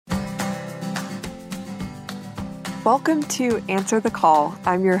Welcome to Answer the Call.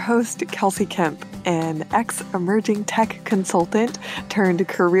 I'm your host, Kelsey Kemp, an ex-emerging tech consultant turned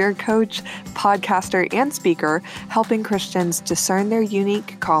career coach, podcaster, and speaker, helping Christians discern their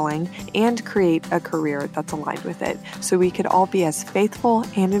unique calling and create a career that's aligned with it, so we could all be as faithful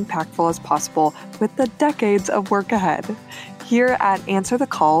and impactful as possible with the decades of work ahead. Here at Answer the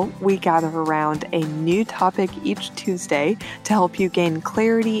Call, we gather around a new topic each Tuesday to help you gain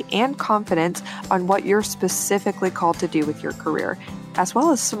clarity and confidence on what you're specifically called to do with your career, as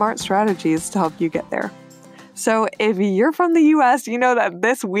well as smart strategies to help you get there. So if you're from the US, you know that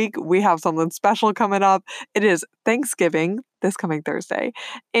this week we have something special coming up. It is Thanksgiving this coming Thursday.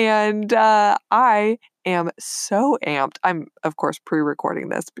 And I am so amped. I'm, of course, pre-recording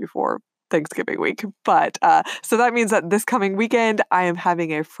this before Thanksgiving week. But so that means that this coming weekend, I am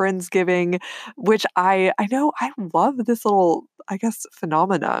having a Friendsgiving, which I know I love this little, I guess,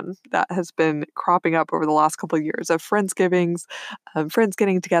 phenomenon that has been cropping up over the last couple of years of Friendsgivings, friends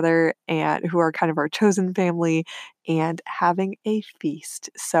getting together and who are kind of our chosen family and having a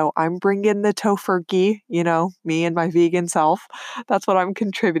feast. So I'm bringing the tofurkey, me and my vegan self. That's what I'm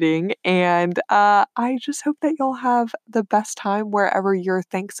contributing. And I just hope that you'll have the best time wherever your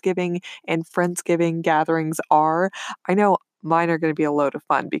Thanksgiving and Friendsgiving gatherings are. I know mine are going to be a load of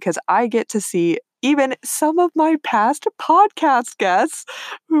fun because I get to see even some of my past podcast guests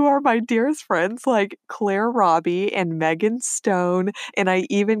who are my dearest friends, like Claire Robbie and Megan Stone. And I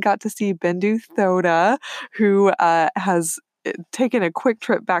even got to see Bendu Thoda, who has taken a quick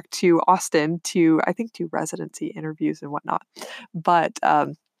trip back to Austin to, I think, do residency interviews and whatnot. But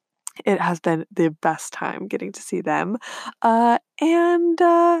it has been the best time getting to see them.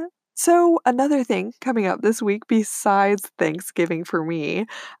 So another thing coming up this week besides Thanksgiving for me,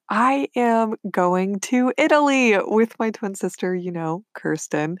 I am going to Italy with my twin sister,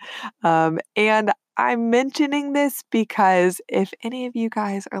 Kirsten. And I'm mentioning this because if any of you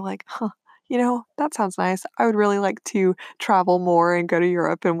guys are like, that sounds nice. I would really like to travel more and go to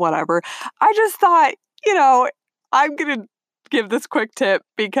Europe and whatever. I just thought, I'm going to give this quick tip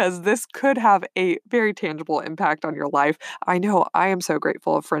because this could have a very tangible impact on your life. I know I am so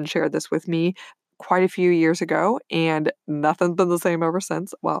grateful a friend shared this with me quite a few years ago, and nothing's been the same ever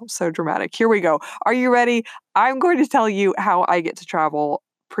since. Well, so dramatic. Here we go. Are you ready? I'm going to tell you how I get to travel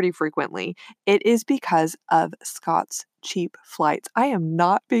pretty frequently. It is because of Scott's Cheap Flights. I am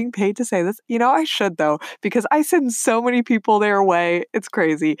not being paid to say this. I should though, because I send so many people their way. It's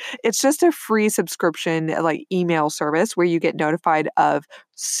crazy. It's just a free subscription, like email service where you get notified of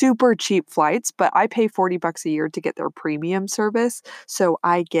super cheap flights, but I pay $40 a year to get their premium service. So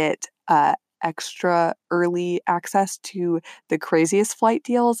I get extra early access to the craziest flight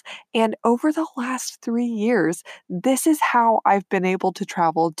deals. And over the last 3 years, this is how I've been able to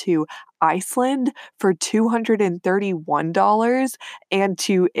travel to Iceland for $231 and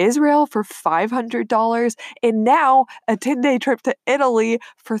to Israel for $500 and now a 10-day trip to Italy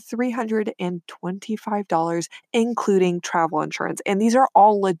for $325, including travel insurance. And these are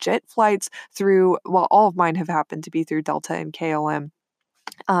all legit flights through, well, all of mine have happened to be through Delta and KLM.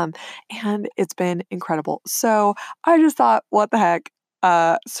 And it's been incredible. So I just thought, what the heck?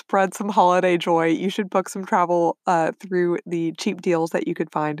 Spread some holiday joy. You should book some travel through the cheap deals that you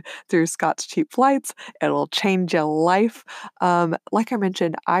could find through Scott's Cheap Flights. It'll change your life. Like I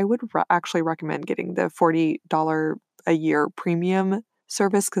mentioned, I would actually recommend getting the $40 a year premium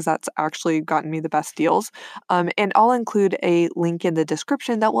service because that's actually gotten me the best deals. And I'll include a link in the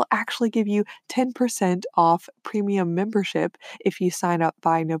description that will actually give you 10% off premium membership if you sign up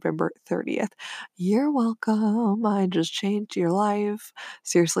by November 30th. You're welcome. I just changed your life.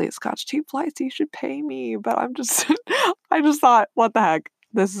 Seriously, it's Scott's Cheap Flights. You should pay me. But I just thought, what the heck?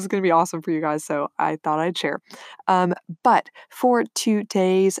 This is going to be awesome for you guys, so I thought I'd share. But for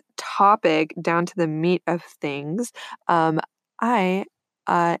today's topic, down to the meat of things, I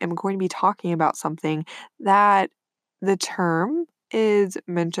am going to be talking about something that the term is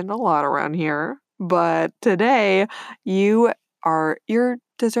mentioned a lot around here, but today you're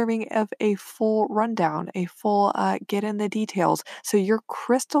deserving of a full rundown, a full get in the details, so you're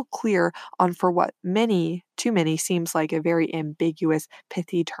crystal clear on for what too many seems like a very ambiguous,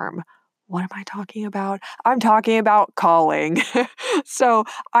 pithy term. What am I talking about? I'm talking about calling. So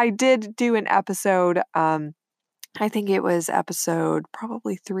I did do an episode, I think it was episode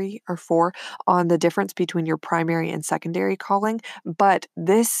probably 3 or 4 on the difference between your primary and secondary calling. But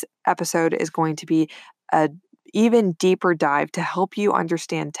this episode is going to be even deeper dive to help you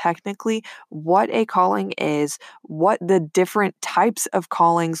understand technically what a calling is, what the different types of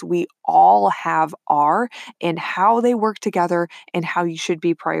callings we all have are, and how they work together, and how you should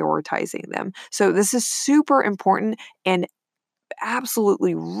be prioritizing them. So, this is super important and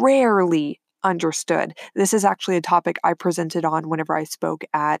absolutely rarely understood. This is actually a topic I presented on whenever I spoke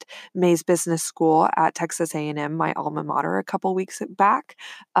at Mays Business School at Texas A&M, my alma mater, a couple weeks back.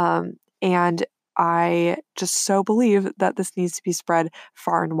 And I just so believe that this needs to be spread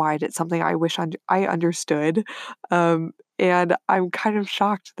far and wide. It's something I wish I understood. And I'm kind of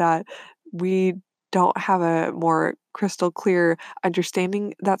shocked that we don't have a more crystal clear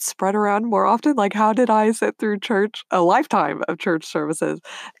understanding that's spread around more often. Like, how did I sit through church, a lifetime of church services,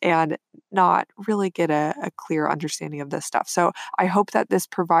 and not really get a clear understanding of this stuff? So I hope that this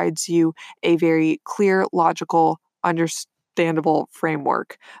provides you a very clear, logical, understandable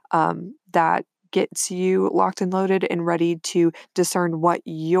framework that gets you locked and loaded and ready to discern what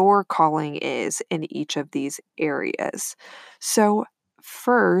your calling is in each of these areas. So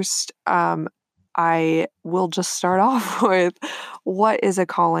first, I will just start off with what is a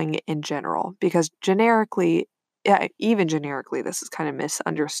calling in general, because generically, yeah, even generically, this is kind of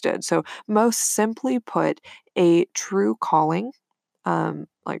misunderstood. So, most simply put, a true calling,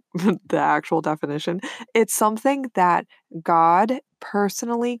 like the actual definition, it's something that God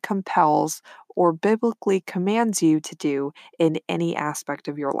personally compels or biblically commands you to do in any aspect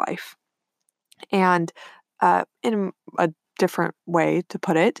of your life. And in a different way to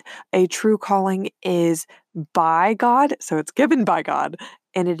put it, a true calling is by God, so it's given by God,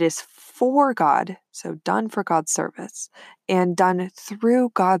 and it is for God, so done for God's service, and done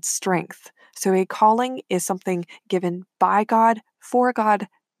through God's strength. So a calling is something given by God, for God,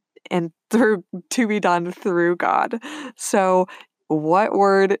 and through to be done through God. So what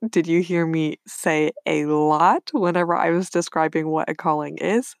word did you hear me say a lot whenever I was describing what a calling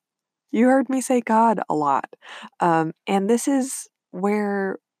is? You heard me say God a lot. And this is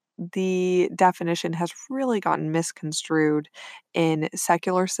where the definition has really gotten misconstrued in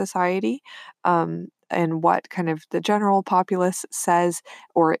secular society, and what kind of the general populace says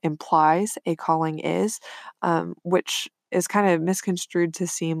or implies a calling is, which is kind of misconstrued to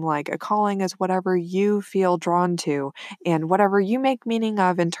seem like a calling is whatever you feel drawn to and whatever you make meaning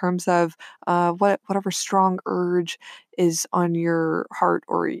of in terms of whatever strong urge is on your heart,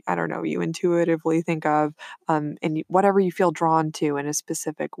 or I don't know, you intuitively think of, and whatever you feel drawn to in a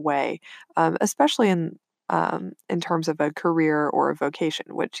specific way, especially in terms of a career or a vocation,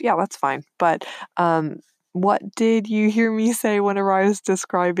 which, yeah, that's fine. But what did you hear me say whenever I was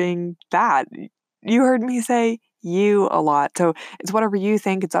describing that? You heard me say you a lot. So it's whatever you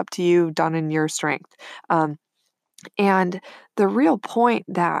think, it's up to you, done in your strength. Um, and the real point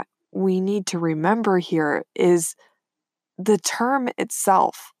that we need to remember here is the term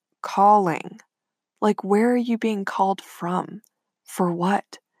itself, calling. Like, where are you being called from? For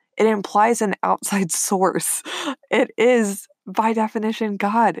what? It implies an outside source. It is, by definition,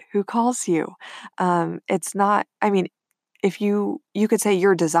 God who calls you. It's not, I mean, if you could say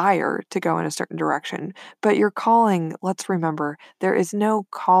your desire to go in a certain direction, but your calling, let's remember, there is no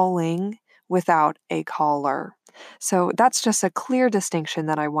calling without a caller. So that's just a clear distinction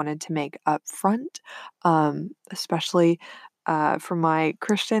that I wanted to make up front, especially for my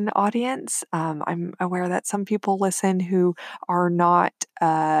Christian audience. I'm aware that some people listen who are not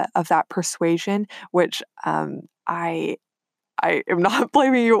of that persuasion, which I am not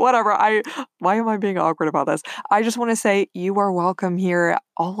blaming you, whatever. Why am I being awkward about this? I just want to say you are welcome here,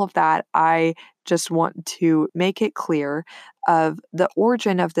 all of that. I just want to make it clear of the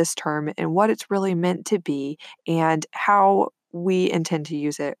origin of this term and what it's really meant to be and how we intend to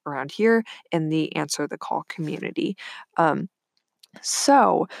use it around here in the Answer the Call community.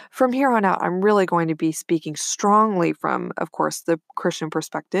 So, from here on out, I'm really going to be speaking strongly from, of course, the Christian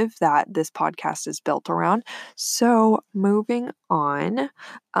perspective that this podcast is built around. So, moving on,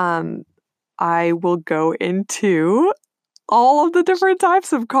 um, I will go into all of the different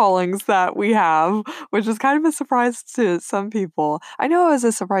types of callings that we have, which is kind of a surprise to some people. I know it was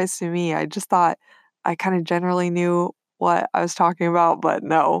a surprise to me. I just thought I kind of generally knew what I was talking about, but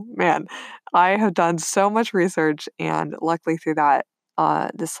no, man, I have done so much research, and luckily through that,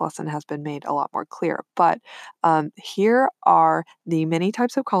 this lesson has been made a lot more clear. But here are the many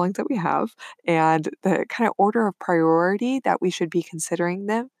types of callings that we have, and the kind of order of priority that we should be considering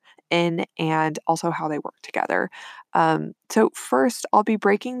them in, and also how they work together. So, first, I'll be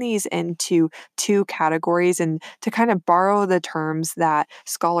breaking these into two categories, and to kind of borrow the terms that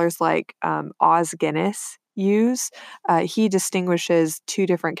scholars like Os Guinness use, he distinguishes two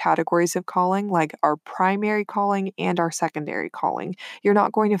different categories of calling, like our primary calling and our secondary calling. You're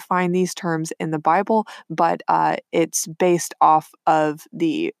not going to find these terms in the Bible, but it's based off of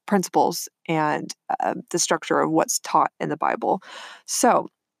the principles and the structure of what's taught in the Bible. So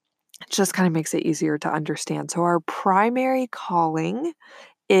it just kind of makes it easier to understand. So our primary calling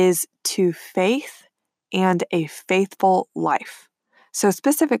is to faith and a faithful life. So,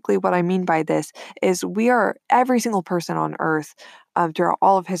 specifically, what I mean by this is every single person on earth throughout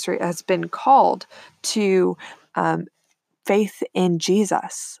all of history has been called to um, faith in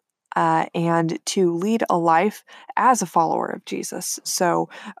Jesus. And to lead a life as a follower of Jesus. So,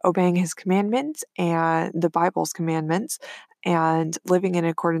 obeying his commandments and the Bible's commandments, and living in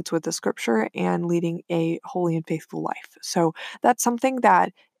accordance with the scripture and leading a holy and faithful life. So, that's something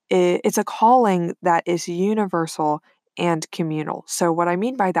that it's a calling that is universal and communal. So, what I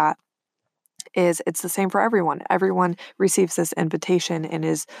mean by that is it's the same for everyone. Everyone receives this invitation and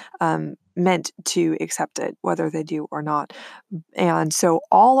is meant to accept it, whether they do or not. And so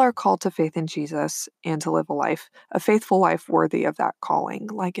all are called to faith in Jesus and to live a faithful life worthy of that calling,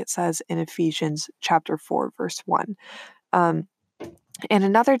 like it says in Ephesians chapter 4, verse 1. And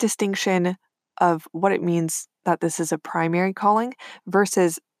another distinction of what it means that this is a primary calling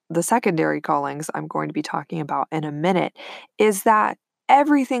versus the secondary callings I'm going to be talking about in a minute is that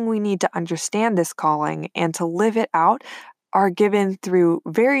everything we need to understand this calling and to live it out are given through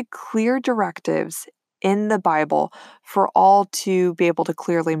very clear directives in the Bible for all to be able to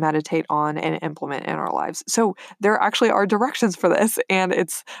clearly meditate on and implement in our lives. So there actually are directions for this, and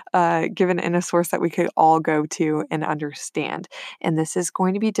it's given in a source that we could all go to and understand. And this is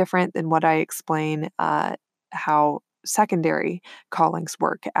going to be different than what I explain how secondary callings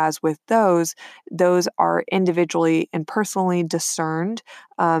work. As with those are individually and personally discerned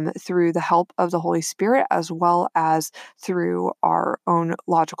through the help of the Holy Spirit, as well as through our own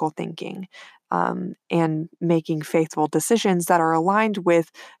logical thinking. And making faithful decisions that are aligned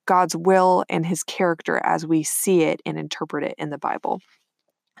with God's will and his character as we see it and interpret it in the Bible.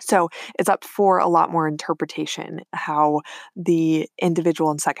 So it's up for a lot more interpretation how the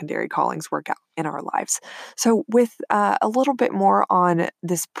individual and secondary callings work out in our lives. So, with a little bit more on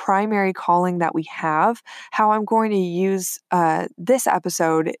this primary calling that we have, how I'm going to use this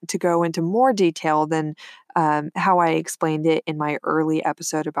episode to go into more detail than how I explained it in my early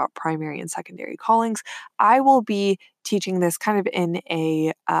episode about primary and secondary callings, I will be teaching this kind of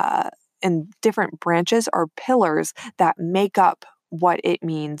in different branches or pillars that make up what it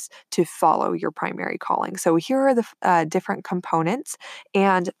means to follow your primary calling. So here are the different components.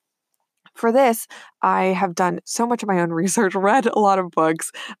 And for this, I have done so much of my own research, read a lot of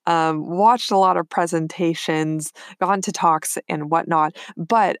books, watched a lot of presentations, gone to talks and whatnot.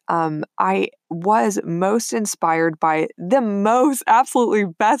 But I was most inspired by the most absolutely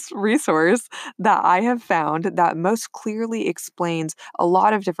best resource that I have found that most clearly explains a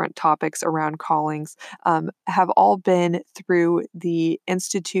lot of different topics around callings, have all been through the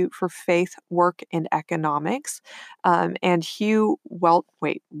Institute for Faith, Work, and Economics. And Welchel?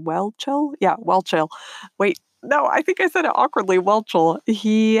 Yeah, Welchel. Wait, no, I think I said it awkwardly. Welchel.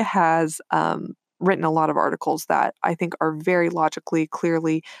 He has written a lot of articles that I think are very logically,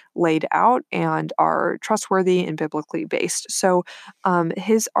 clearly laid out and are trustworthy and biblically based. So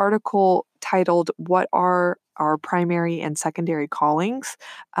his article titled, "What Are Our Primary and Secondary Callings?"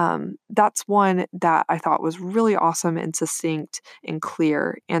 That's one that I thought was really awesome and succinct and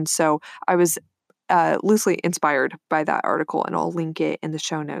clear. And so I was loosely inspired by that article, and I'll link it in the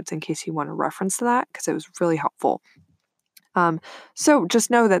show notes in case you want to reference that because it was really helpful. So just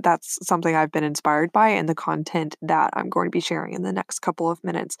know that that's something I've been inspired by and the content that I'm going to be sharing in the next couple of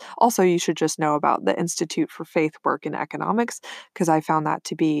minutes. Also, you should just know about the Institute for Faith, Work, and Economics because I found that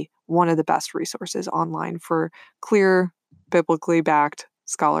to be one of the best resources online for clear, biblically backed,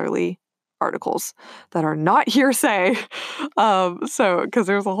 scholarly articles that are not hearsay. Because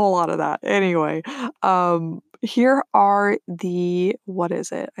there's a whole lot of that. Anyway, here are what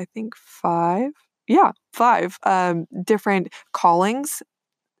is it? I think 5. Yeah, 5 different callings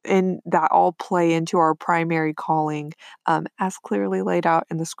and that all play into our primary calling as clearly laid out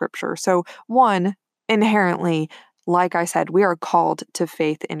in the scripture. So, one, inherently, like I said, we are called to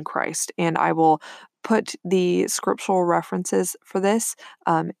faith in Christ. And I will put the scriptural references for this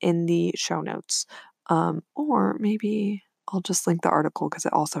in the show notes. Or maybe I'll just link the article because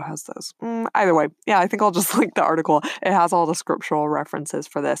it also has those. Either way, yeah, I think I'll just link the article. It has all the scriptural references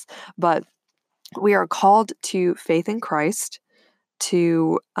for this. But we are called to faith in Christ,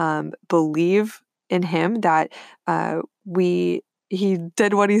 to believe in Him, that we he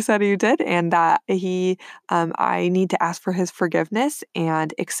did what he said he did, and that I need to ask for his forgiveness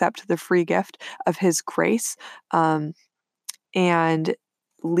and accept the free gift of his grace, and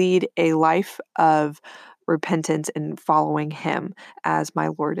lead a life of repentance and following him as my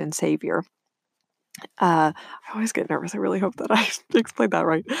Lord and Savior. I always get nervous. I really hope that I explained that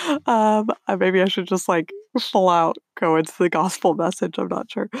right. Maybe I should just full out go into the gospel message. I'm not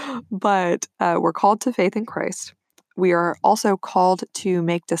sure. But we're called to faith in Christ. We are also called to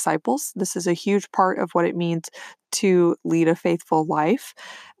make disciples. This is a huge part of what it means to lead a faithful life.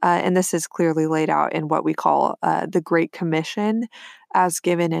 And this is clearly laid out in what we call the Great Commission, as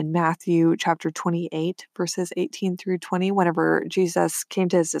given in Matthew chapter 28, verses 18 through 20, whenever Jesus came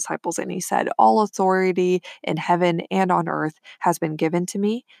to his disciples and he said, "All authority in heaven and on earth has been given to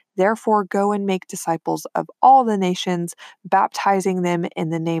me. Therefore, go and make disciples of all the nations, baptizing them in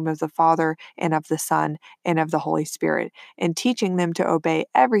the name of the Father and of the Son and of the Holy Spirit, and teaching them to obey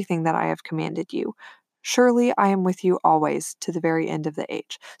everything that I have commanded you. Surely I am with you always to the very end of the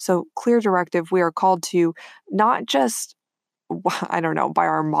age." So, clear directive. We are called to not just, I don't know, by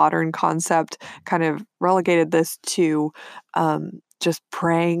our modern concept, kind of relegated this to just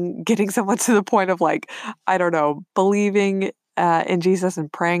praying, getting someone to the point of I don't know, believing in Jesus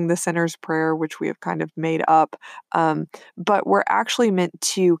and praying the sinner's prayer, which we have kind of made up. But we're actually meant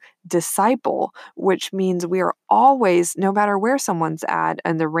to disciple, which means we are always, no matter where someone's at,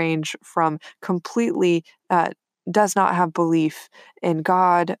 and the range from completely does not have belief in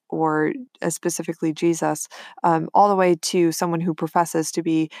God or specifically Jesus, all the way to someone who professes to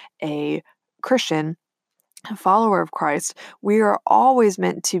be a Christian, a follower of Christ. We are always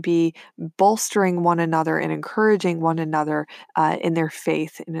meant to be bolstering one another and encouraging one another in their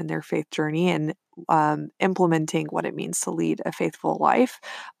faith and in their faith journey, and implementing what it means to lead a faithful life.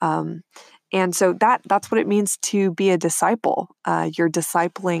 And so that's what it means to be a disciple. You're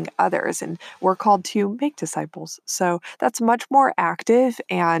discipling others, and we're called to make disciples. So that's much more active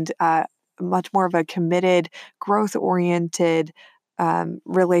and much more of a committed, growth-oriented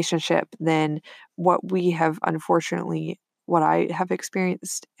relationship than what we have, unfortunately, what I have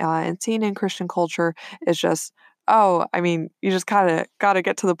experienced and seen in Christian culture is just, oh, I mean, you just kind of got to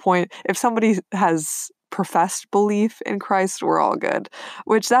get to the point. If somebody has professed belief in Christ, we're all good,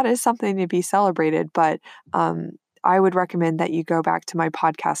 which that is something to be celebrated. But I would recommend that you go back to my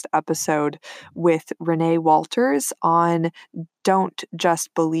podcast episode with Renee Walters on Don't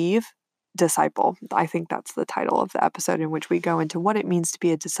Just Believe, Disciple. I think that's the title of the episode, in which we go into what it means to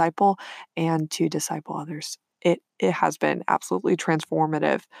be a disciple and to disciple others. It has been absolutely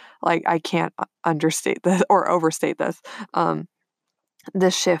transformative. I can't understate this or overstate this.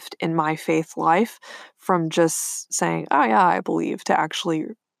 The shift in my faith life from just saying, "Oh yeah, I believe," to actually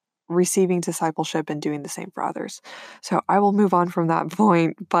receiving discipleship and doing the same for others. So I will move on from that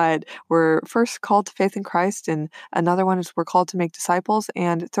point, but we're first called to faith in Christ, and another one is we're called to make disciples.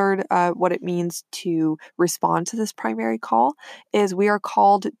 And third, what it means to respond to this primary call is we are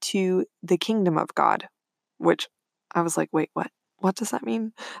called to the kingdom of God, which I was like, wait, what? What does that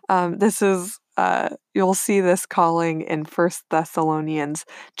mean? This is, you'll see this calling in 1 Thessalonians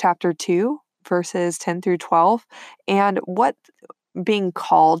chapter 2, verses 10 through 12. And what being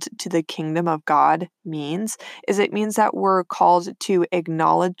called to the kingdom of God means is it means that we're called to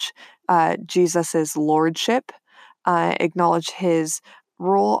acknowledge Jesus's lordship, acknowledge his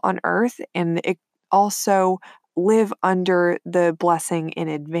rule on earth, and also live under the blessing and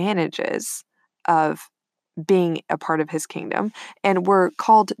advantages of being a part of his kingdom. And we're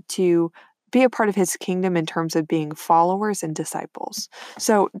called to be a part of his kingdom in terms of being followers and disciples.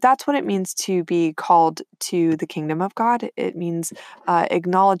 So that's what it means to be called to the kingdom of God. It means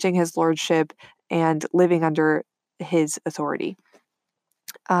acknowledging his lordship and living under his authority.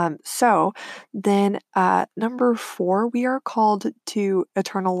 So then, number 4, we are called to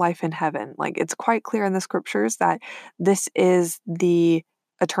eternal life in heaven. It's quite clear in the scriptures that this is the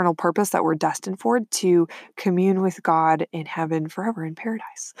eternal purpose that we're destined for, to commune with God in heaven forever in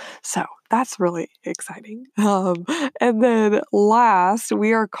paradise. So that's really exciting. And then last,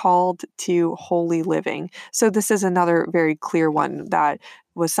 we are called to holy living. So this is another very clear one that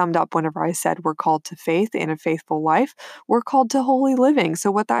was summed up whenever I said we're called to faith and a faithful life. We're called to holy living.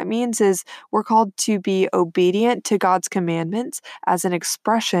 So what that means is we're called to be obedient to God's commandments as an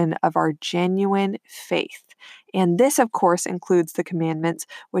expression of our genuine faith. And this, of course, includes the commandments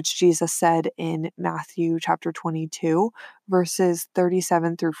which Jesus said in Matthew chapter 22, verses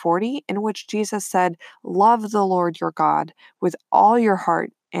 37 through 40, in which Jesus said, "Love the Lord your God with all your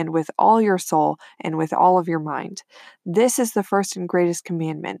heart and with all your soul and with all of your mind. This is the first and greatest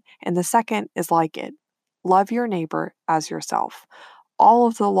commandment, and the second is like it. love your neighbor as yourself. All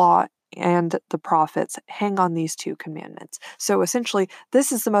of the law and the prophets hang on these two commandments. So essentially,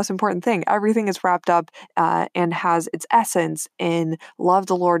 this is the most important thing. Everything is wrapped up and has its essence in love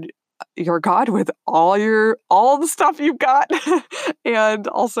the Lord your God with all the stuff you've got, and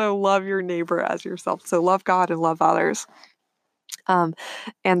also love your neighbor as yourself. So love God and love others. Um,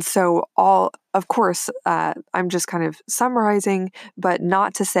 and so of course, I'm just kind of summarizing, but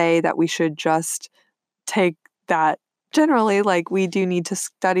not to say that we should just take that generally. Like, we do need to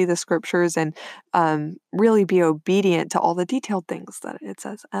study the scriptures and really be obedient to all the detailed things that it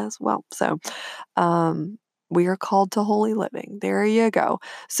says as well. So um, we are called to holy living. There you go.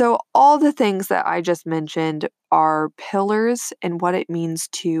 So all the things that I just mentioned are pillars in what it means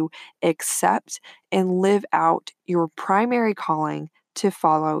to accept and live out your primary calling to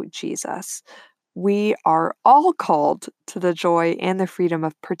follow Jesus. We are all called to the joy and the freedom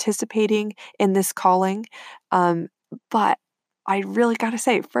of participating in this calling. Um, but I really got to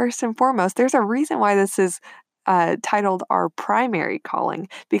say, first and foremost, there's a reason why this is titled our primary calling,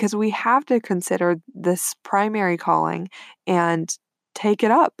 because we have to consider this primary calling and take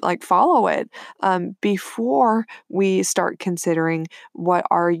it up, like follow it, before we start considering what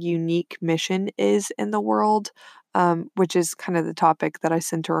our unique mission is in the world. Which is kind of the topic that I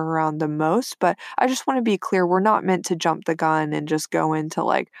center around the most. But I just want to be clear, we're not meant to jump the gun and just go into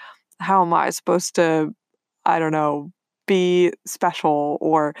like, how am I supposed to, I don't know, be special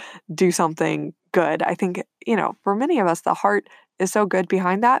or do something good. I think, for many of us, the heart is so good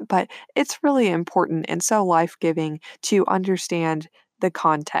behind that, but it's really important and so life-giving to understand the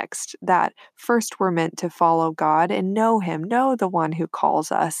context that first we're meant to follow God and know Him, know the one who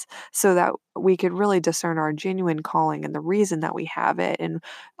calls us, so that we could really discern our genuine calling and the reason that we have it, and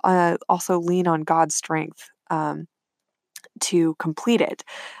also lean on God's strength to complete it.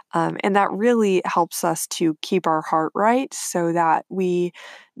 And that really helps us to keep our heart right so that we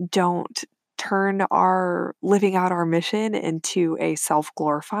don't turn our living out our mission into a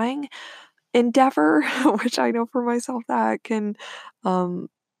self-glorifying endeavor, which I know for myself that can um,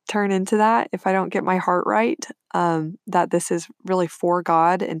 turn into that if I don't get my heart right. That this is really for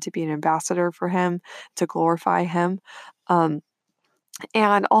God and to be an ambassador for Him, to glorify Him. Um,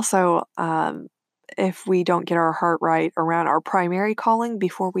 and also, if we don't get our heart right around our primary calling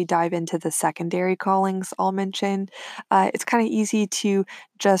before we dive into the secondary callings I'll mention, it's kind of easy to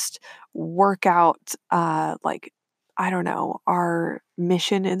just work out, like, I don't know, our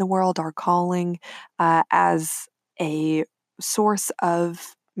mission in the world, our calling, as a source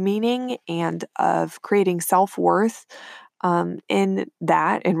of meaning and of creating self worth in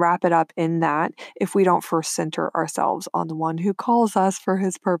that, and wrap it up in that, if we don't first center ourselves on the one who calls us for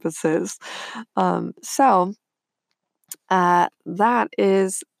His purposes. So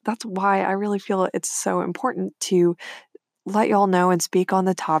that's why I really feel it's so important to let y'all know and speak on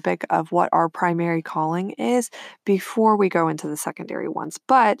the topic of what our primary calling is before we go into the secondary ones.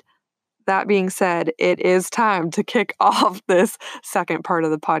 But that being said, it is time to kick off this second part of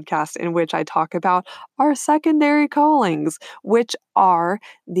the podcast, in which I talk about our secondary callings, which are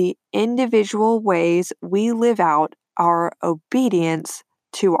the individual ways we live out our obedience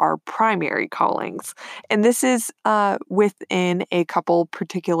to our primary callings. And this is within a couple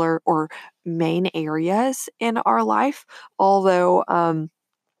particular or main areas in our life, although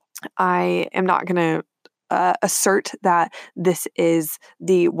I am not going to assert that this is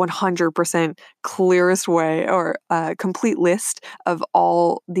the 100% clearest way or complete list of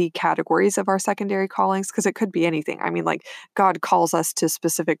all the categories of our secondary callings, because it could be anything. I mean, like, God calls us to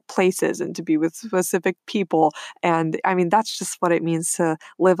specific places and to be with specific people. And I mean, that's just what it means to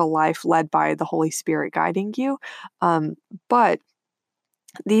live a life led by the Holy Spirit guiding you. But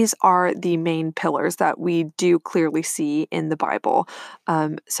these are the main pillars that we do clearly see in the Bible.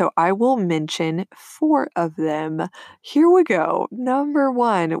 So I will mention 4 of them. Here we go. Number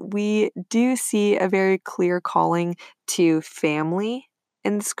 1, we do see a very clear calling to family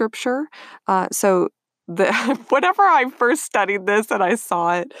in the scripture. So the whenever I first studied this and I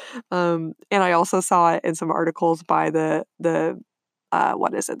saw it, and I also saw it in some articles by the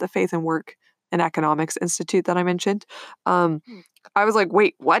what is it, the Faith and Work and Economics Institute that I mentioned. I was like,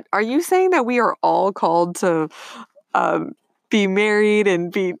 wait, what? Are you saying that we are all called to be married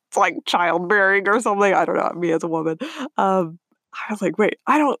and be like childbearing or something? I don't know, me as a woman. I was like, wait,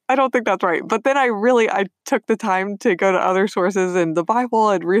 I don't think that's right. But then I took the time to go to other sources in the Bible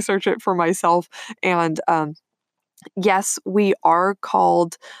and research it for myself. And yes, we are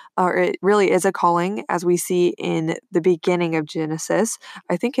called, or it really is a calling, as we see in the beginning of Genesis.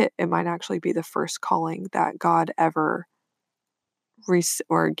 I think it might actually be the first calling that God ever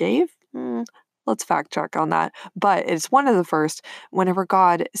or gave. Let's fact check on that. But it's one of the first whenever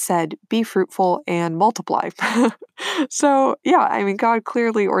God said, be fruitful and multiply. So, yeah, I mean, God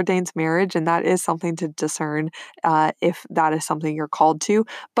clearly ordains marriage, and that is something to discern if that is something you're called to.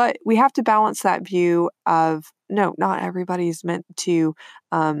 But we have to balance that view of no, not everybody's meant to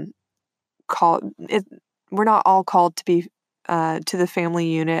call it. We're not all called to be to the family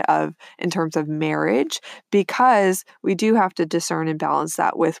unit of in terms of marriage, because we do have to discern and balance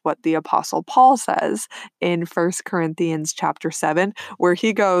that with what the apostle Paul says in 1 Corinthians chapter 7, where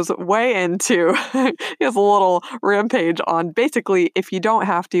he goes way into he has a little rampage on basically, if you don't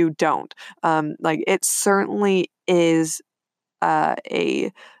have to, don't. Like, it certainly is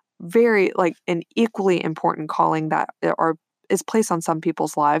a very, like, an equally important calling that is placed on some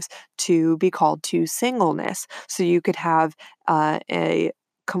people's lives to be called to singleness. So you could have a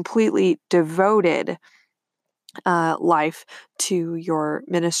completely devoted life to your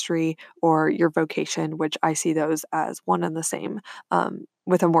ministry or your vocation, which I see those as one and the same,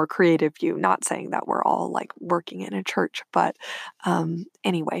 with a more creative view. Not saying that we're all like working in a church, but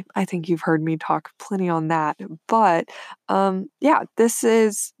anyway, I think you've heard me talk plenty on that. But yeah, this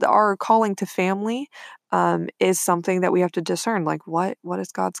is our calling to family. Is something that we have to discern, like what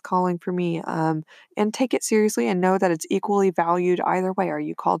is God's calling for me, and take it seriously and know that it's equally valued either way. Are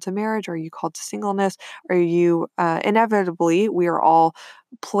you called to marriage? Are you called to singleness? Are you inevitably, we are all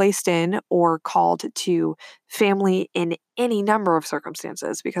placed in or called to family in any number of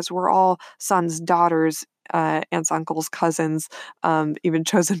circumstances, because we're all sons, daughters, aunts, uncles, cousins, even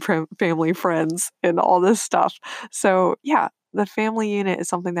chosen family friends, and all this stuff. So yeah, the family unit is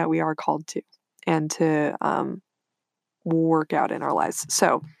something that we are called to and to work out in our lives.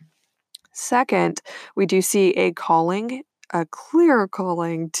 So second, we do see a calling, a clear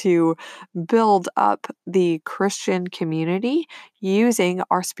calling to build up the Christian community using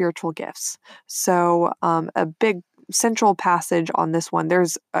our spiritual gifts. So, a big central passage on this one,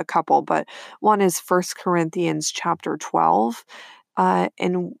 there's a couple, but one is 1 Corinthians chapter 12.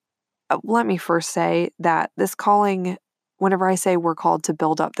 And let me first say that this calling, whenever I say we're called to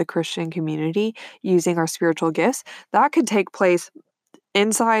build up the Christian community using our spiritual gifts, that could take place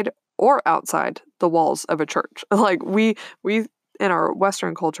inside or outside the walls of a church. Like, we in our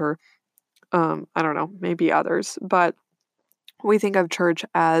Western culture, I don't know, maybe others, but we think of church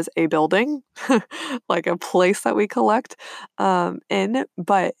as a building, like a place that we collect in,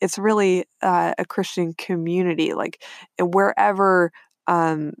 but it's really a Christian community. Like, wherever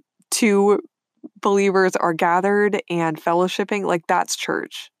two believers are gathered and fellowshipping, like, that's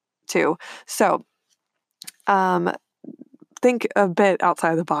church too. So, um, think a bit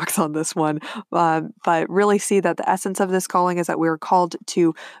outside the box on this one, but really see that the essence of this calling is that we are called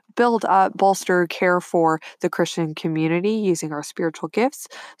to build up, bolster, care for the Christian community using our spiritual gifts.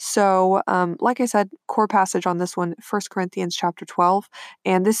 So, like I said, core passage on this one, 1 Corinthians chapter 12.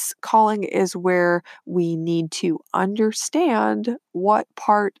 And this calling is where we need to understand what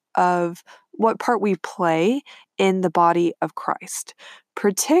part we play in the body of Christ,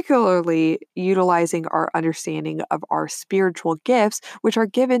 particularly utilizing our understanding of our spiritual gifts, which are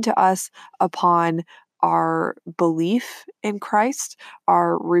given to us upon our belief in Christ,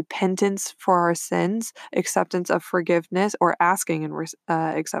 our repentance for our sins, acceptance of forgiveness, or asking and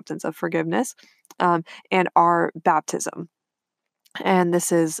acceptance of forgiveness, and our baptism. And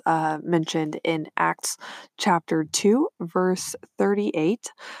this is mentioned in Acts chapter 2, verse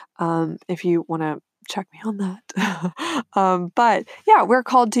 38. If you want to check me on that. But yeah, we're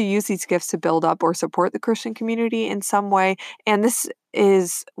called to use these gifts to build up or support the Christian community in some way. And this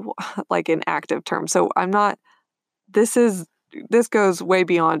is like an active term. So this goes way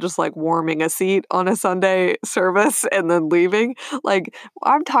beyond just like warming a seat on a Sunday service and then leaving. Like,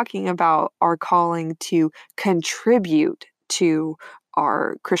 I'm talking about our calling to contribute to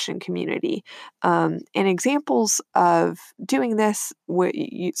our Christian community. And examples of doing this,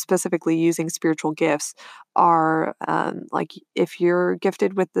 specifically using spiritual gifts, are like, if you're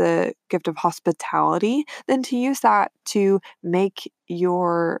gifted with the gift of hospitality, then to use that to make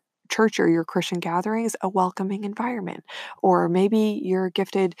your church or your Christian gatherings a welcoming environment. Or maybe you're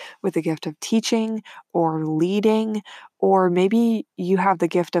gifted with the gift of teaching or leading, or maybe you have the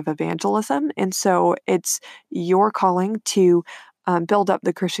gift of evangelism. And so it's your calling to build up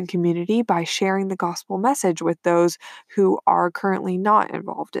the Christian community by sharing the gospel message with those who are currently not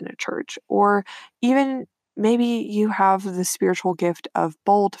involved in a church. Or even maybe you have the spiritual gift of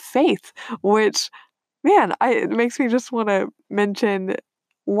bold faith, which, man, it makes me just want to mention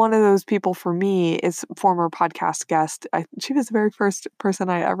one of those people for me is former podcast guest. She was the very first person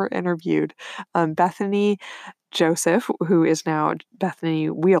I ever interviewed, Bethany. Joseph, who is now Bethany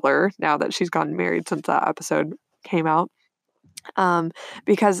Wheeler, now that she's gotten married since that episode came out.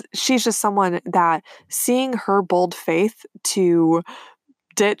 Because she's just someone that, seeing her bold faith to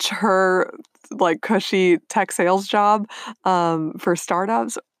ditch her like cushy tech sales job for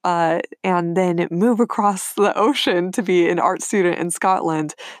startups, and then move across the ocean to be an art student in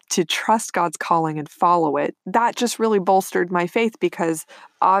Scotland, to trust God's calling and follow it. That just really bolstered my faith, because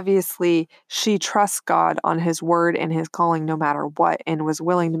obviously she trusts God on his word and his calling no matter what, and was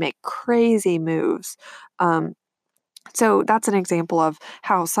willing to make crazy moves. So that's an example of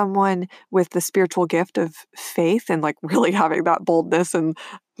how someone with the spiritual gift of faith and like really having that boldness and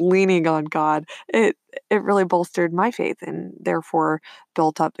leaning on God, it really bolstered my faith, and therefore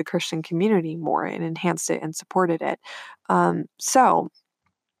built up the Christian community more and enhanced it and supported it.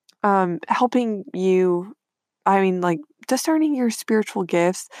 Helping you, like discerning your spiritual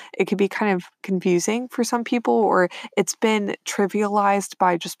gifts, it could be kind of confusing for some people, or it's been trivialized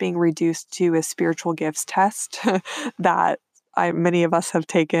by just being reduced to a spiritual gifts test that many of us have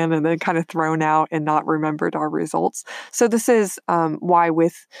taken and then kind of thrown out and not remembered our results. So this is why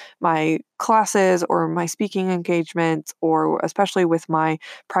with my classes or my speaking engagements, or especially with my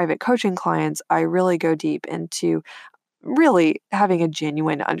private coaching clients, I really go deep into really having a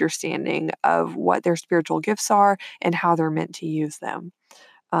genuine understanding of what their spiritual gifts are and how they're meant to use them.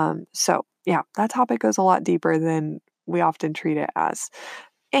 So yeah, that topic goes a lot deeper than we often treat it as.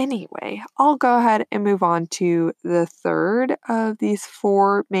 Anyway, I'll go ahead and move on to the third of these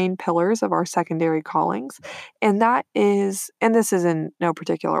four main pillars of our secondary callings. And this is in no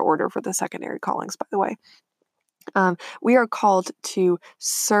particular order for the secondary callings, by the way. We are called to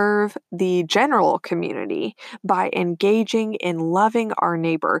serve the general community by engaging in loving our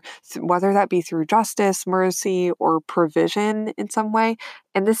neighbor, whether that be through justice, mercy, or provision in some way.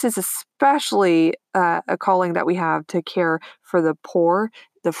 And this is especially a calling that we have to care for the poor,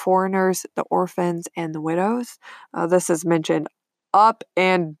 the foreigners, the orphans, and the widows. This is mentioned up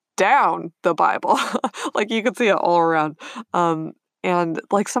and down the Bible. Like you can see it all around. And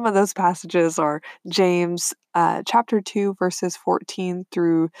like some of those passages are James chapter 2, verses 14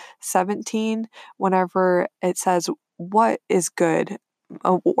 through 17, whenever it says, "What is good?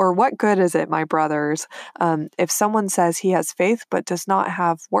 Or what good is it, my brothers, if someone says he has faith but does not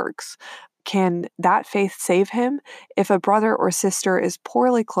have works? Can that faith save him? If a brother or sister is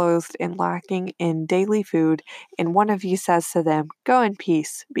poorly clothed and lacking in daily food, and one of you says to them, 'Go in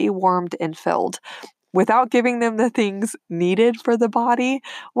peace, be warmed and filled,' without giving them the things needed for the body,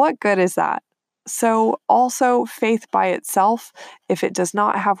 what good is that? So also faith by itself, if it does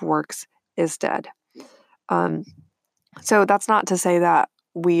not have works, is dead." Um, so that's not to say that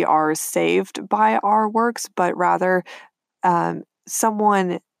we are saved by our works, but rather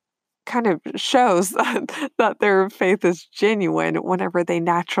someone kind of shows that their faith is genuine whenever they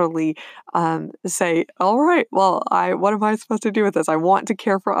naturally say, "All right, well, what am I supposed to do with this? I want to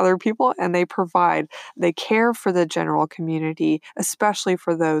care for other people," and they care for the general community, especially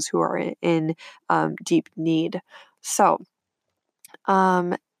for those who are in deep need. So,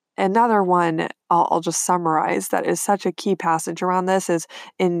 another one I'll just summarize that is such a key passage around this is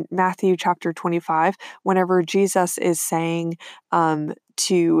in Matthew chapter 25, whenever Jesus is saying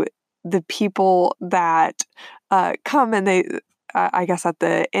to the people that come, and I guess at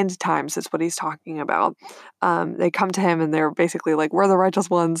the end times is what he's talking about. They come to him and they're basically like, "We're the righteous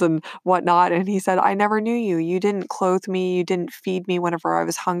ones," and whatnot. And he said, "I never knew you. You didn't clothe me. You didn't feed me whenever I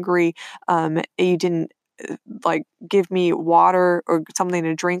was hungry. You didn't like give me water or something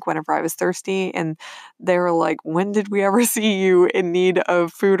to drink whenever I was thirsty." And they were like, "When did we ever see you in need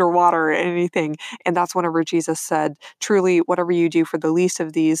of food or water or anything?" And that's whenever Jesus said, "Truly, whatever you do for the least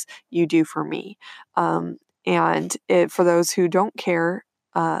of these, you do for me." For those who don't care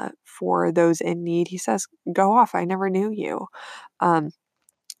for those in need, he says, "Go off. I never knew you."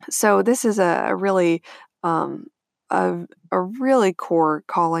 So this is a really a really core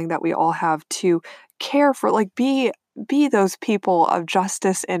calling that we all have to care for, like be those people of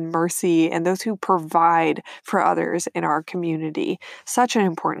justice and mercy and those who provide for others in our community. Such an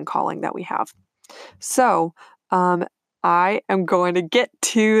important calling that we have. So, I am going to get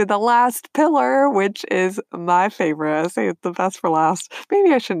to the last pillar, which is my favorite. I say it's the best for last.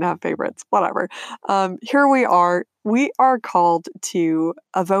 Maybe I shouldn't have favorites, whatever. Here we are. We are called to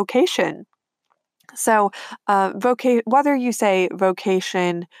a vocation. So, whether you say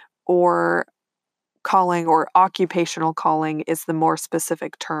vocation or calling or occupational calling is the more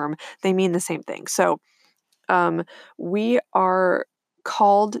specific term, they mean the same thing. So, we are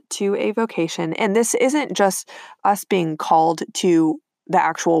called to a vocation, and this isn't just us being called to the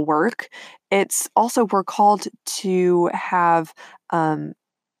actual work. It's also, we're called to have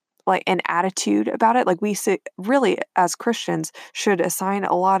like an attitude about it. Like really, as Christians, should assign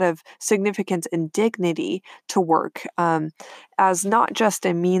a lot of significance and dignity to work, as not just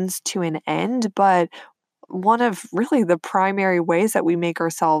a means to an end, but one of really the primary ways that we make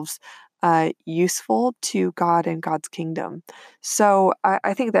ourselves useful to God and God's kingdom. So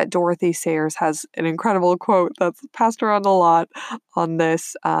I think that Dorothy Sayers has an incredible quote that's passed around a lot on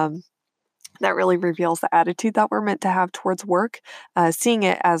this. That really reveals the attitude that we're meant to have towards work, seeing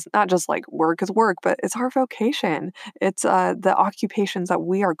it as not just like work is work, but it's our vocation. It's the occupations that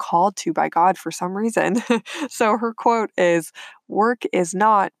we are called to by God for some reason. So her quote is, "Work is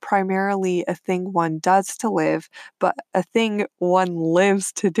not primarily a thing one does to live, but a thing one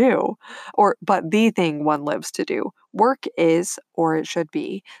lives to do, but the thing one lives to do. Work is, or it should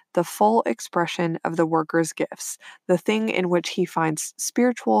be, the full expression of the worker's gifts, the thing in which he finds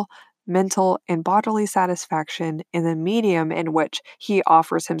spiritual, mental, and bodily satisfaction in the medium in which he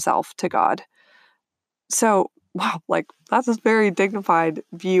offers himself to God." So, wow, like that's a very dignified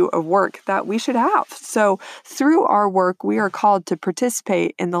view of work that we should have. So, through our work, we are called to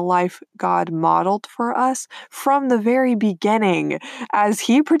participate in the life God modeled for us from the very beginning, as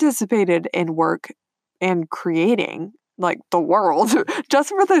he participated in work and creating like the world just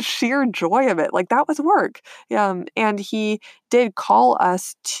for the sheer joy of it. Like that was work. And he did call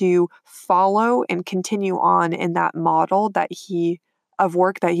us to follow and continue on in that model of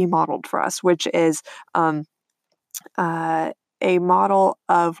work that he modeled for us, which is um, a model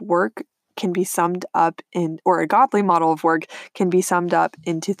of work can be summed up or a godly model of work can be summed up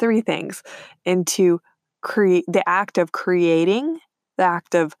into three things: into the act of creating, the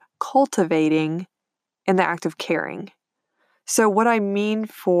act of cultivating, and the act of caring. So what I mean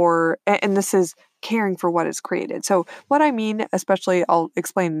and this is caring for what is created. So what I mean, especially I'll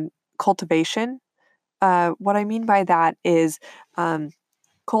explain cultivation. What I mean by that is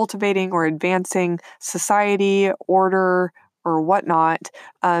cultivating or advancing society, order, or whatnot,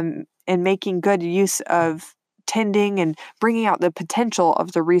 and making good use of tending and bringing out the potential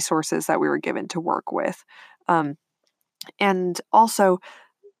of the resources that we were given to work with. And also,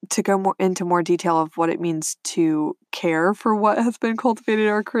 to go into more detail of what it means to care for what has been cultivated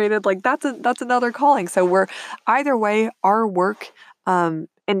or created, like that's another calling. So we're either way, our work, and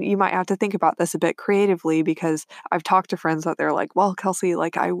you might have to think about this a bit creatively, because I've talked to friends that they're like, well, Kelsey,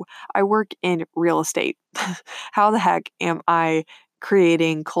 like I work in real estate. How the heck am I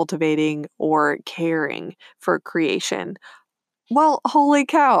creating, cultivating, or caring for creation? Well, holy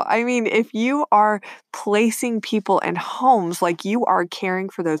cow. I mean, if you are placing people in homes, like you are caring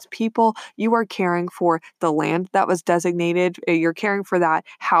for those people, you are caring for the land that was designated, you're caring for that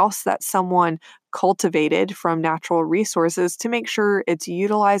house that someone cultivated from natural resources to make sure it's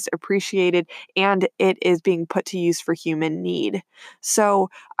utilized, appreciated, and it is being put to use for human need. So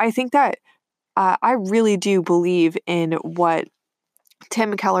I think that I really do believe in what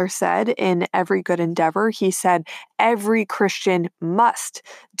Tim Keller said in Every Good Endeavor. He said, every Christian must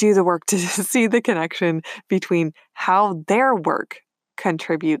do the work to see the connection between how their work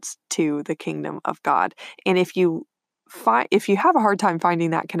contributes to the kingdom of God. And if you have a hard time finding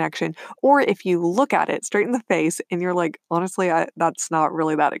that connection, or if you look at it straight in the face and you're like, honestly, that's not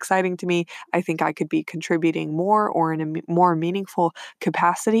really that exciting to me, I think I could be contributing more or in a more meaningful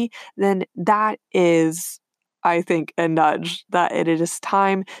capacity, then that is, I think, a nudge that it is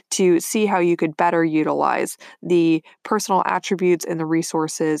time to see how you could better utilize the personal attributes and the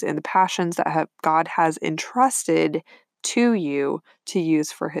resources and the passions that God has entrusted to you to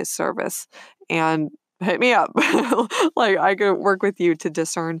use for his service. And hit me up. Like I could work with you to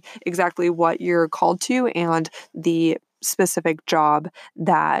discern exactly what you're called to and the specific job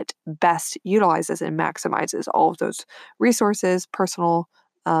that best utilizes and maximizes all of those resources, personal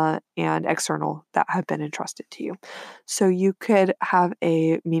and external, that have been entrusted to you, so you could have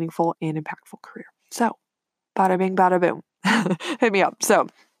a meaningful and impactful career. So, bada bing, bada boom. Hit me up. So,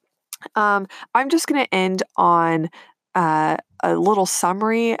 I'm just going to end on a little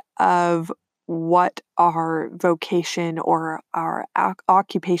summary of what our vocation or our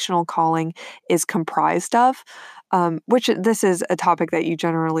occupational calling is comprised of, which this is a topic that you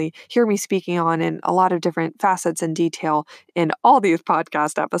generally hear me speaking on in a lot of different facets and detail in all these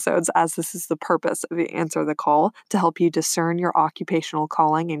podcast episodes, as this is the purpose of the Answer the Call, to help you discern your occupational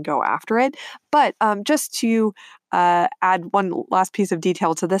calling and go after it. But just to add one last piece of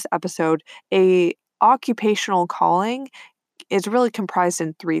detail to this episode, a occupational calling is really comprised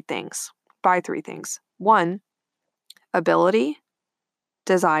in by three things. One, ability,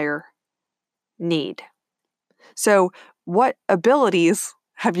 desire, need. So what abilities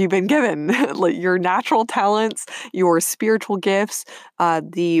have you been given? Like your natural talents, your spiritual gifts,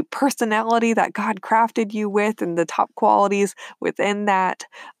 the personality that God crafted you with, and the top qualities within that.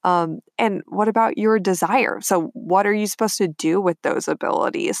 And what about your desire? So, what are you supposed to do with those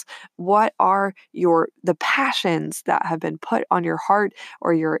abilities? What are the passions that have been put on your heart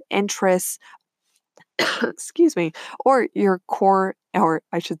or your interests? Excuse me, or your core, or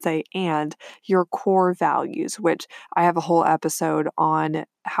I should say, and your core values, which I have a whole episode on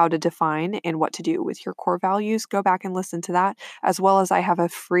how to define and what to do with your core values. Go back and listen to that, as well as I have a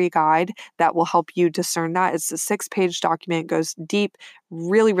free guide that will help you discern that. It's a 6-page document, goes deep,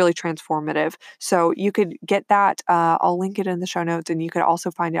 really, really transformative. So you could get that. I'll link it in the show notes, and you could also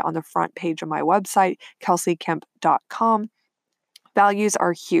find it on the front page of my website, kelseykemp.com. Values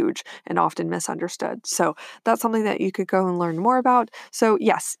are huge and often misunderstood. So that's something that you could go and learn more about. So,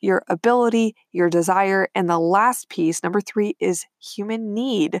 yes, your ability, your desire, and the last piece, number 3, is human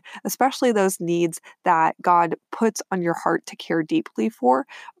need, especially those needs that God puts on your heart to care deeply for,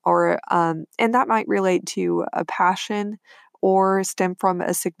 or and that might relate to a passion or stem from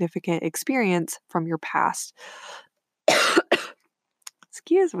a significant experience from your past.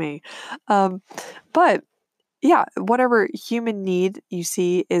 Excuse me. But yeah, whatever human need you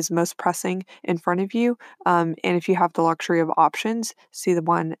see is most pressing in front of you. And if you have the luxury of options, see the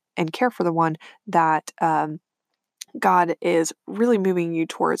one and care for the one that God is really moving you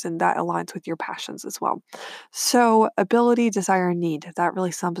towards, and that aligns with your passions as well. So, ability, desire, and need, that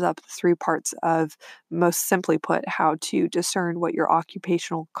really sums up the 3 parts of, most simply put, how to discern what your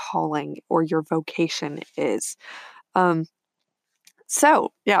occupational calling or your vocation is.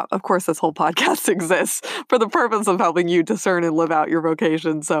 So, yeah, of course, this whole podcast exists for the purpose of helping you discern and live out your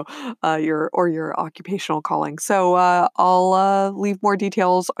vocation, so your occupational calling. So, I'll leave more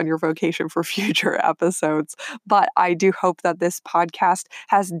details on your vocation for future episodes. But I do hope that this podcast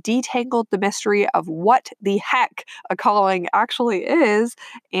has detangled the mystery of what the heck a calling actually is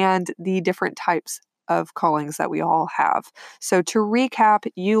and the different types of callings that we all have. So, to recap,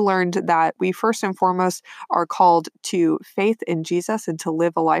 you learned that we first and foremost are called to faith in Jesus and to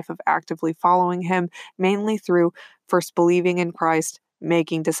live a life of actively following him, mainly through first believing in Christ,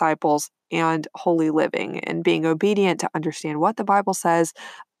 making disciples, and holy living, and being obedient to understand what the Bible says,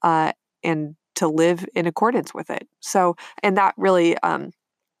 and to live in accordance with it. So, and that really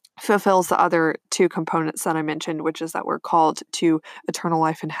fulfills the other 2 components that I mentioned, which is that we're called to eternal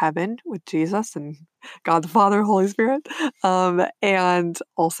life in heaven with Jesus and God the Father, Holy Spirit, and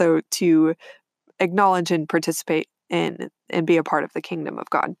also to acknowledge and participate in and be a part of the kingdom of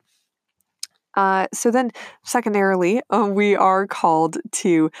God. So then, secondarily, we are called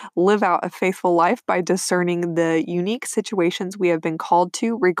to live out a faithful life by discerning the unique situations we have been called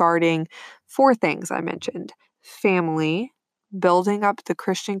to regarding 4 things I mentioned: family, building up the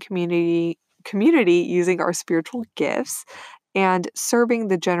Christian community using our spiritual gifts, and serving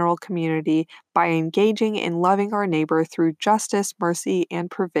the general community by engaging in loving our neighbor through justice, mercy, and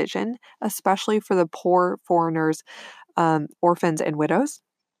provision, especially for the poor, foreigners, orphans, and widows.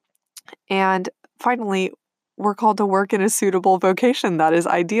 And finally, we're called to work in a suitable vocation that is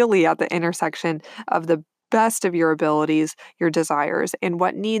ideally at the intersection of the best of your abilities, your desires, and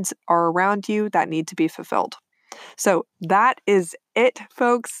what needs are around you that need to be fulfilled. So that is it,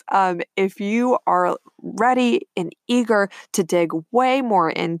 folks. If you are ready and eager to dig way more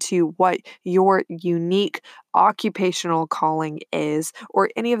into what your unique occupational calling is, or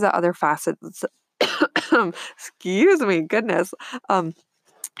any of the other facets, excuse me, goodness,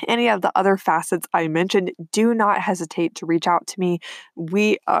 any of the other facets I mentioned, do not hesitate to reach out to me.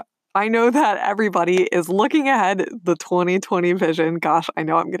 I know that everybody is looking ahead the 2020 vision. Gosh, I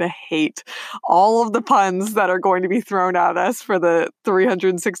know I'm going to hate all of the puns that are going to be thrown at us for the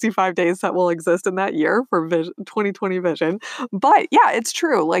 365 days that will exist in that year for 2020 vision. But yeah, it's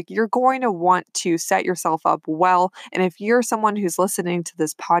true. Like, you're going to want to set yourself up well. And if you're someone who's listening to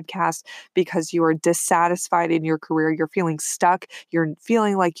this podcast because you are dissatisfied in your career, you're feeling stuck, you're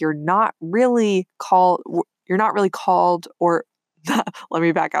feeling like you're not really called, or let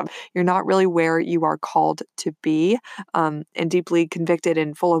me back up. You're not really where you are called to be, and deeply convicted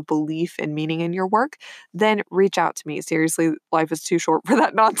and full of belief and meaning in your work, then reach out to me. Seriously, life is too short for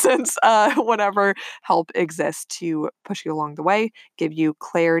that nonsense. Whatever help exists to push you along the way, give you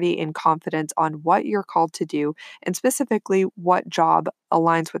clarity and confidence on what you're called to do, and specifically what job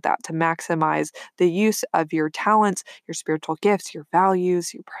aligns with that to maximize the use of your talents, your spiritual gifts, your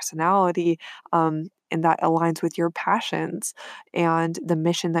values, your personality, and that aligns with your passions and the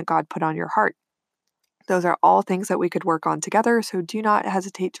mission that God put on your heart. Those are all things that we could work on together, so do not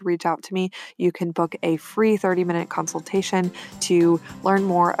hesitate to reach out to me. You can book a free 30-minute consultation to learn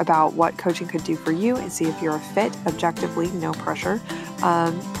more about what coaching could do for you and see if you're a fit, objectively, no pressure.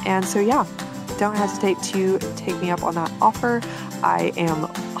 And so, yeah, don't hesitate to take me up on that offer. I am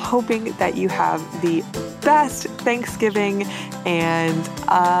hoping that you have the best Thanksgiving, and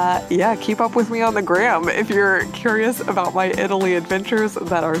keep up with me on the gram if you're curious about my Italy adventures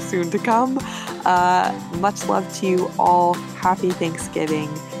that are soon to come. Much love to you all. Happy Thanksgiving.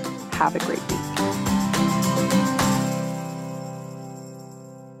 Have a great week.